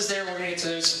nuances there. We're going to get to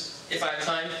those if I have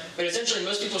time, but essentially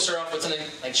most people start off with something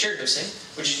like shared hosting,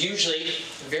 which is usually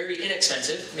very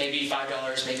inexpensive, maybe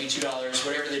 $5, maybe $2,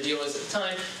 whatever the deal is at the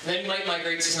time, and then you might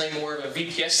migrate to something more of a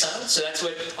VPS style. So that's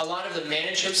what a lot of the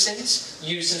managed hostings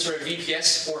use, some sort of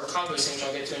VPS or cloud hosting, which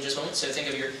I'll get to in just a moment. So think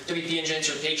of your WP engines,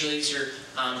 your Pagely's, your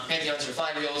Pantheons, your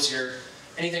Flywheels, your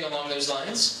anything along those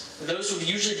lines. Those would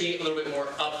usually be a little bit more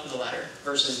up the ladder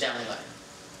versus down the ladder.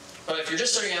 But if you're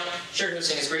just starting out, shared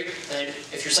hosting is great. And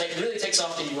if your site really takes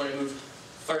off, then you want to move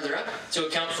further up to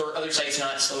account for other sites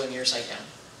not slowing your site down.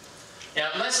 Now,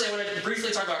 lastly, I want to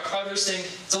briefly talk about cloud hosting.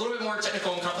 It's a little bit more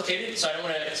technical and complicated, so I don't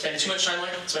want to spend too much time on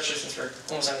it, especially since we're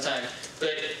almost out of time.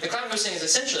 But the cloud hosting is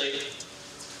essentially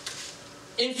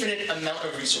infinite amount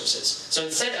of resources. So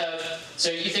instead of, so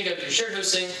you think of your shared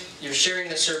hosting, you're sharing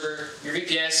the server, your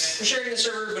VPS, you're sharing the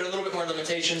server, but a little bit more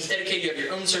limitations. Dedicated, you have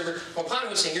your own server. While cloud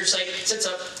hosting, your site sits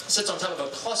on top of a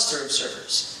cluster of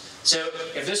servers. So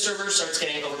if this server starts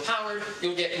getting overpowered,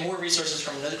 you'll get more resources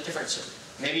from another different server.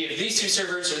 Maybe if these two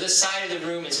servers or this side of the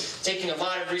room is taking a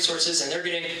lot of resources and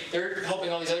they're helping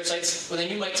all these other sites, well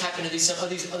then you might tap into some of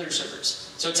these other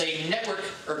servers. So it's a network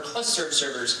or cluster of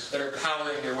servers that are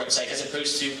powering your website as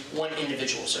opposed to one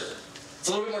individual server. It's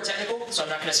a little bit more technical, so I'm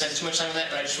not going to spend too much time on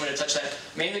that, but I just wanted to touch that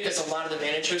mainly because a lot of the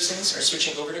managed hostings are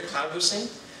switching over to cloud hosting.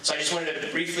 So I just wanted to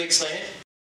briefly explain it.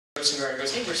 Hosting provider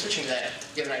goes, hey, we're switching to that.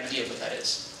 You have an idea of what that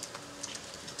is.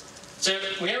 So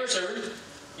we have our server.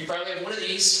 You probably have one of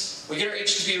these. We get our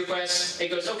HTTP request.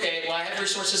 It goes, okay, well, I have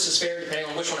resources to spare depending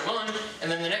on which one I'm on. And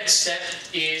then the next step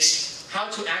is how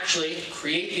to actually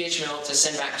create the HTML to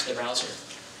send back to the browser.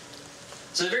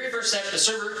 So the very first step, the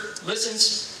server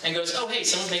listens and goes, oh, hey,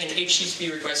 someone's making an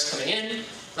HTTP request coming in.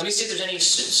 Let me see if there's any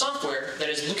software that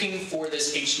is looking for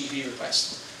this HTTP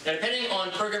request. Now, depending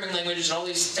on programming languages and all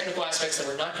these technical aspects that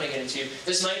we're not going to get into,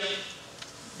 this might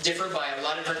differ by a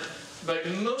lot of different, but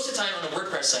most of the time on a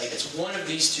WordPress site, it's one of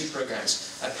these two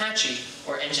programs, Apache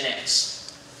or Nginx.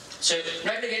 So I'm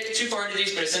not going to get too far into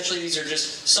these, but essentially these are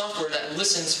just software that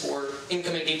listens for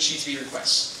incoming HTTP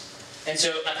requests. And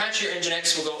so Apache or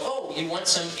Nginx will go, oh, you want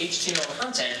some HTML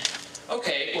content?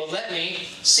 Okay, well let me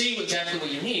see exactly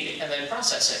what you need and then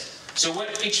process it. So what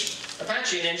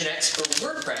Apache and Nginx for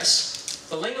WordPress,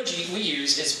 the language we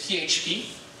use is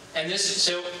PHP. And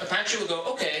so Apache will go,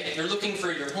 okay, you're looking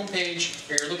for your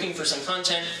homepage, or you're looking for some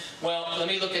content. Well, let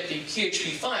me look at the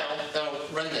PHP file that'll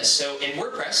run this. So in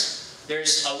WordPress,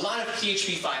 there's a lot of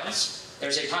PHP files.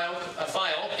 There's a file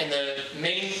in the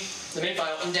main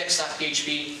file,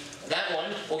 index.php. That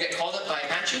one will get called up by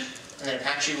Apache, and then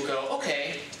Apache will go,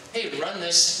 okay, hey, run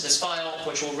this file,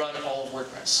 which will run all of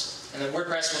WordPress. And then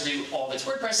WordPress will do all of its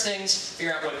WordPress things,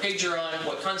 figure out what page you're on,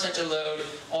 what content to load,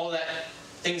 all that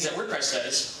things that WordPress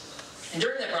does. And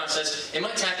during that process, it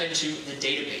might tap into the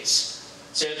database.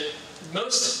 So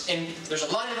there's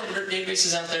a lot of different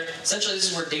databases out there. Essentially,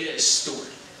 this is where data is stored.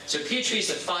 So PHP is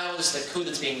the file, this is the code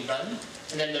that's being run.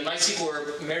 And then the MySQL or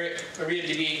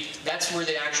MariaDB, that's where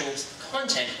the actual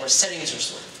content or settings are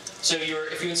stored. So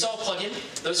if you install a plugin,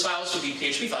 those files would be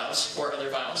PHP files or other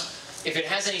files. If it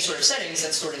has any sort of settings,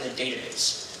 that's stored in the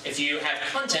database. If you have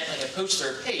content, like a post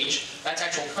or a page, that's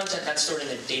actual content that's stored in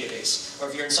the database. Or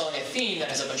if you're installing a theme that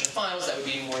has a bunch of files, that would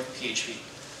be more PHP.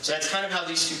 So that's kind of how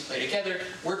these two play together.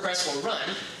 WordPress will run.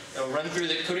 It'll run through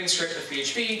the coding script of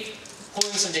PHP,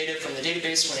 pulling some data from the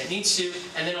database when it needs to,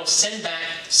 and then it'll send back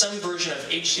some version of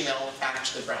HTML back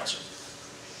to the browser.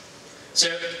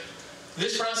 So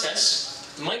this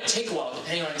process might take a while,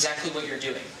 depending on exactly what you're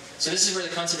doing. So this is where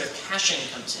the concept of caching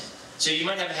comes in. So you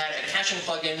might have had a caching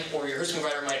plugin, or your hosting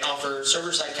provider might offer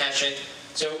server-side caching.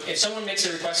 So if someone makes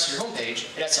a request to your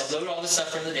homepage, it has to load all the stuff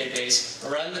from the database,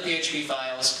 run the PHP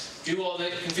files, do all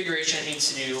the configuration it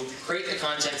needs to do, create the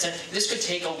content. And this could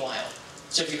take a while.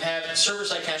 So if you have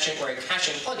server-side caching or a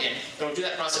caching plugin, it'll do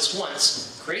that process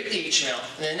once, create the HTML,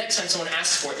 and then the next time someone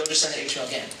asks for it, they'll just send the HTML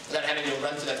again, without having to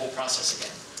run through that whole process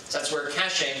again. So that's where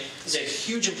caching is a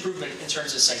huge improvement in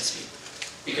terms of site speed,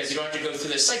 because you don't have to go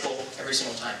through this cycle every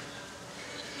single time.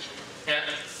 Now,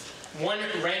 one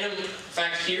random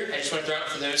fact here, I just want to throw out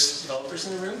for those developers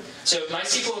in the room. So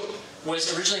MySQL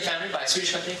was originally founded by a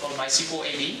Swedish company called MySQL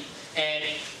AB, and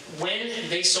when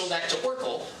they sold that to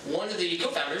Oracle, one of the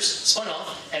co-founders spun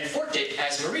off and forked it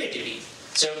as MariaDB.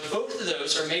 So both of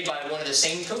those are made by one of the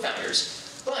same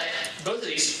co-founders, but both of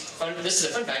these, this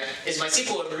is a fun fact, is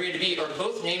MySQL and MariaDB are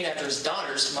both named after his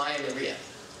daughters, Maya and Maria.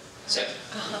 So,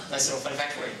 nice little fun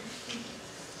fact for you.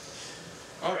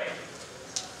 All right.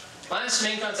 Last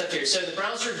main concept here. So the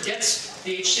browser gets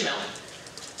the HTML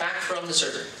back from the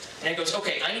server. And it goes,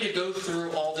 okay, I need to go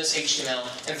through all this HTML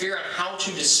and figure out how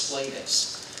to display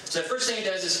this. So the first thing it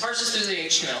does is parses through the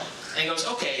HTML and goes,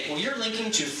 okay, well you're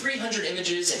linking to 300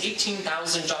 images and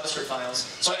 18,000 JavaScript files.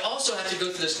 So I also have to go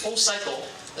through this whole cycle,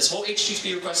 this whole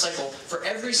HTTP request cycle, for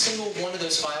every single one of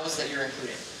those files that you're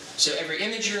including. So every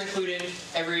image you're including,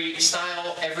 every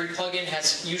style, every plugin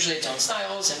has usually its own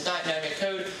styles and dynamic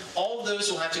code. All of those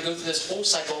will have to go through this whole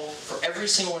cycle for every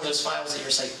single one of those files that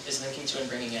your site is linking to and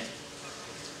bringing in.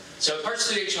 So it parses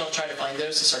through the HTML to try to find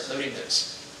those, to start loading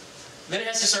those. Then it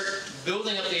has to start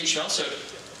building up the HTML. So it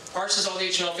parses all the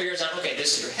HTML, figures out, okay,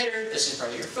 this is your header, this is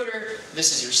probably your footer,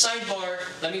 this is your sidebar.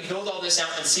 Let me build all this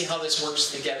out and see how this works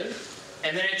together.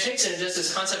 And then it takes it and does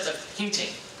this concept of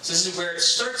painting. So this is where it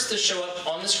starts to show up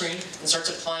on the screen and starts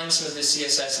applying some of the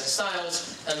CSS and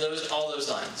styles and all those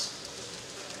lines.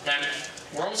 Now,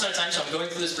 we're almost out of time, so I'm going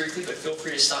through this briefly, but feel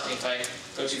free to stop me if I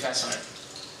go too fast on it.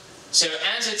 So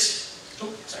as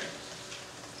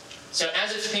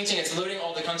it's painting, it's loading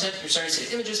all the content. You're starting to see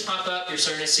the images pop up. You're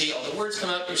starting to see all the words come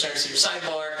up. You're starting to see your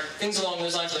sidebar, things along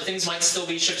those lines. But things might still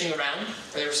be shifting around,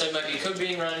 or there might be code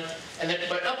being run.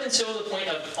 But up until the point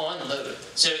of onload.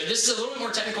 So this is a little bit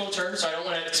more technical term, so I don't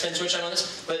want to spend too much time on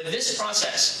this. But this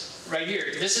process right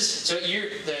here, the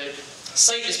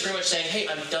site is pretty much saying, hey,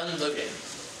 I'm done loading.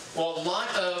 Well, a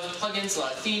lot of plugins, a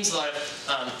lot of themes, a lot of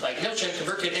like MailChimp,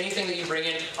 ConvertKit, anything that you bring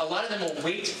in, a lot of them will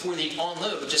wait for the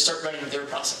onload to start running their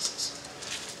processes.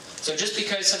 So just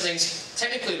because something's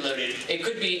technically loaded, it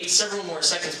could be several more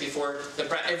seconds before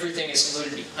everything is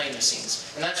loaded behind the scenes.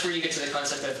 And that's where you get to the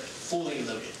concept of fully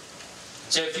loaded.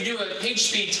 So if you do a page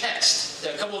speed test,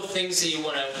 a couple of things that you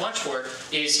want to watch for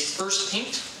is first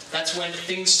paint. That's when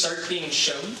things start being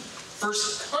shown.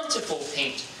 First contentful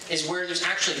paint is where there's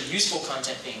actually useful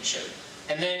content being showed.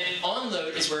 And then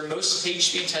onload is where most page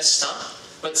speed tests stop,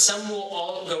 but some will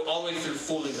all go all the way through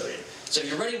fully loaded. So if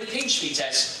you're running page speed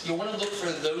tests, you'll want to look for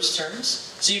those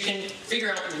terms so you can figure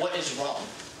out what is wrong.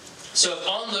 So if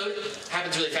onload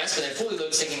happens really fast, but then fully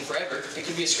load is taking forever, it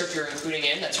could be a script you're including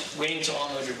in that's waiting to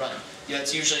onload your run.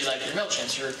 That's usually like your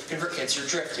MailChimps, your ConvertKits, your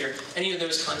Drift, your any of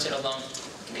those content along.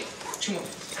 Give me 2 more.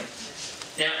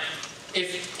 Now,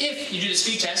 if you do the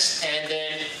speed test and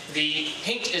then the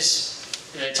paint is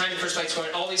the time the first byte's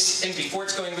going, all these things before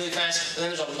it's going really fast, and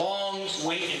then there's a long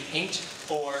wait in paint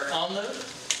or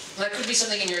onload. That could be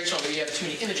something in your HTML. Maybe you have too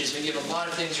many images. Maybe you have a lot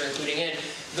of things you're including in.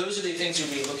 Those are the things you'll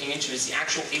be looking into is the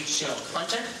actual HTML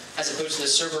content as opposed to the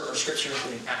server or scripts you're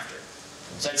including after.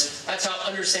 So that's how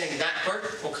understanding that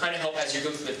part will kind of help as you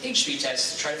go through the page speed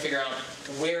test to try to figure out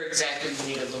where exactly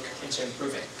you need to look into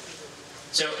improving.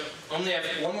 So I only have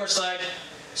one more slide.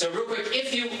 So real quick,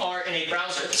 if you are in a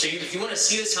browser, so if you want to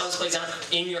see this, how this plays out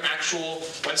in your actual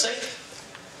website,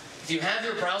 if you have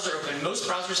your browser open, most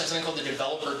browsers have something called the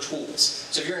developer tools.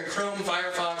 So if you're in Chrome,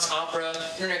 Firefox, Opera,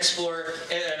 Internet Explorer,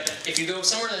 if you go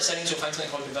somewhere in the settings, you'll find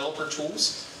something called developer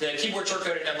tools. The keyboard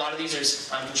shortcut in a lot of these is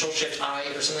Control-Shift-I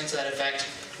or something to that effect.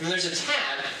 And then there's a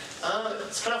tab,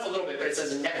 it's cut off a little bit, but it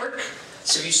says network.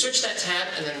 So if you switch that tab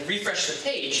and then refresh the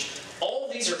page, all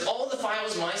of these are all the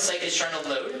files my site is trying to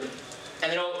load.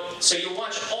 And then so you'll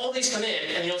watch all these come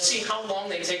in, and you'll see how long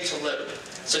they take to load.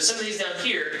 So some of these down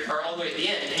here are all the way at the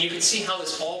end, and you can see how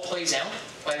this all plays out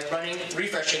by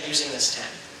refreshing using this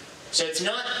tab. So it's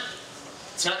not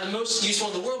the most useful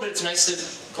in the world, but it's nice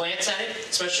to glance at it,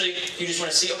 especially if you just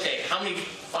want to see, okay, how many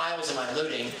files am I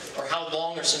loading, or how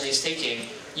long are some of these taking?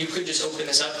 You could just open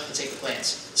this up and take a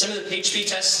glance. Some of the page speed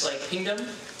tests, like Pingdom,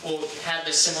 will have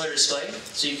this similar display,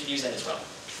 so you can use that as well.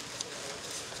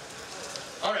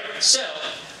 All right, so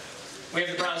we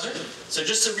have the browser. So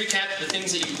just to recap the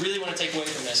things that you really want to take away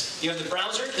from this. You have the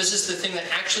browser. This is the thing that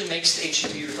actually makes the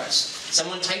HTTP request.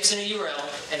 Someone types in a URL,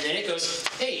 and then it goes,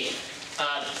 hey,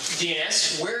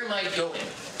 DNS, where am I going?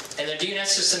 And the DNS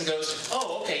system goes,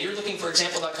 oh, okay, you're looking for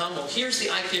example.com. Well, here's the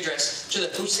IP address to the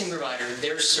hosting provider,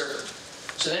 their server.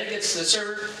 So then it gets to the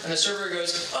server, and the server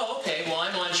goes, oh, okay, well,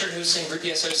 I'm on shared hosting,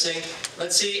 VPS hosting.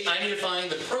 Let's see, I need to find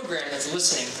the program that's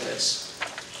listening to this.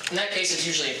 In that case, it's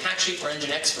usually Apache or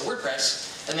Nginx for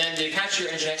WordPress, and then the Apache or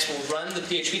Nginx will run the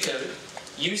PHP code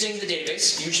using the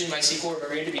database, usually MySQL or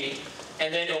MariaDB,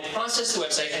 and then it will process the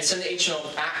website and send the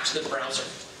HTML back to the browser,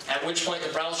 at which point the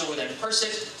browser will then parse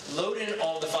it, load in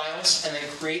all the files, and then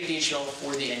create the HTML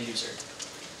for the end user.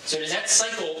 So does that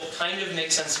cycle kind of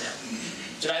make sense now?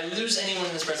 Did I lose anyone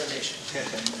in this presentation?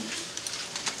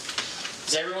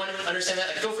 Does everyone understand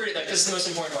that? Feel free to, this is the most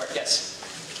important part. Yes?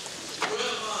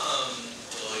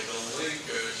 Link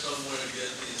or somewhere to get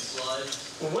these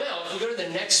slides? Well, if we go to the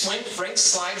next link,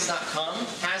 frankslides.com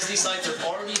has these slides are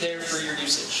already there for your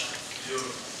usage.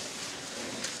 Beautiful.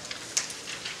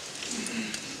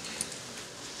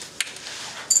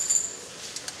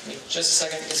 Just a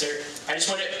second,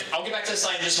 I'll get back to the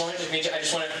slide in just a moment. I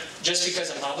just want to, just because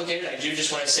I'm obligated, I do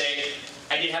just want to say,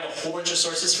 I did have a whole bunch of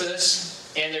sources for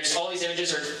this, and there's all these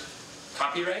images are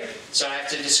copyright, so I have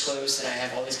to disclose that I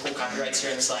have all these cool copyrights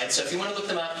here in the slide. So if you want to look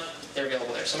them up, they're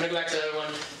available there. So I'm going to go back to the other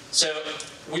one. So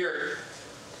we're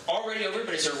already over,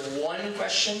 but is there one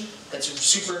question that's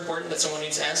super important that someone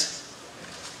needs to ask?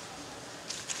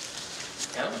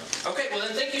 No? Okay, well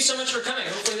then thank you so much for coming.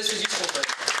 Hopefully this was useful for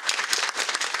you.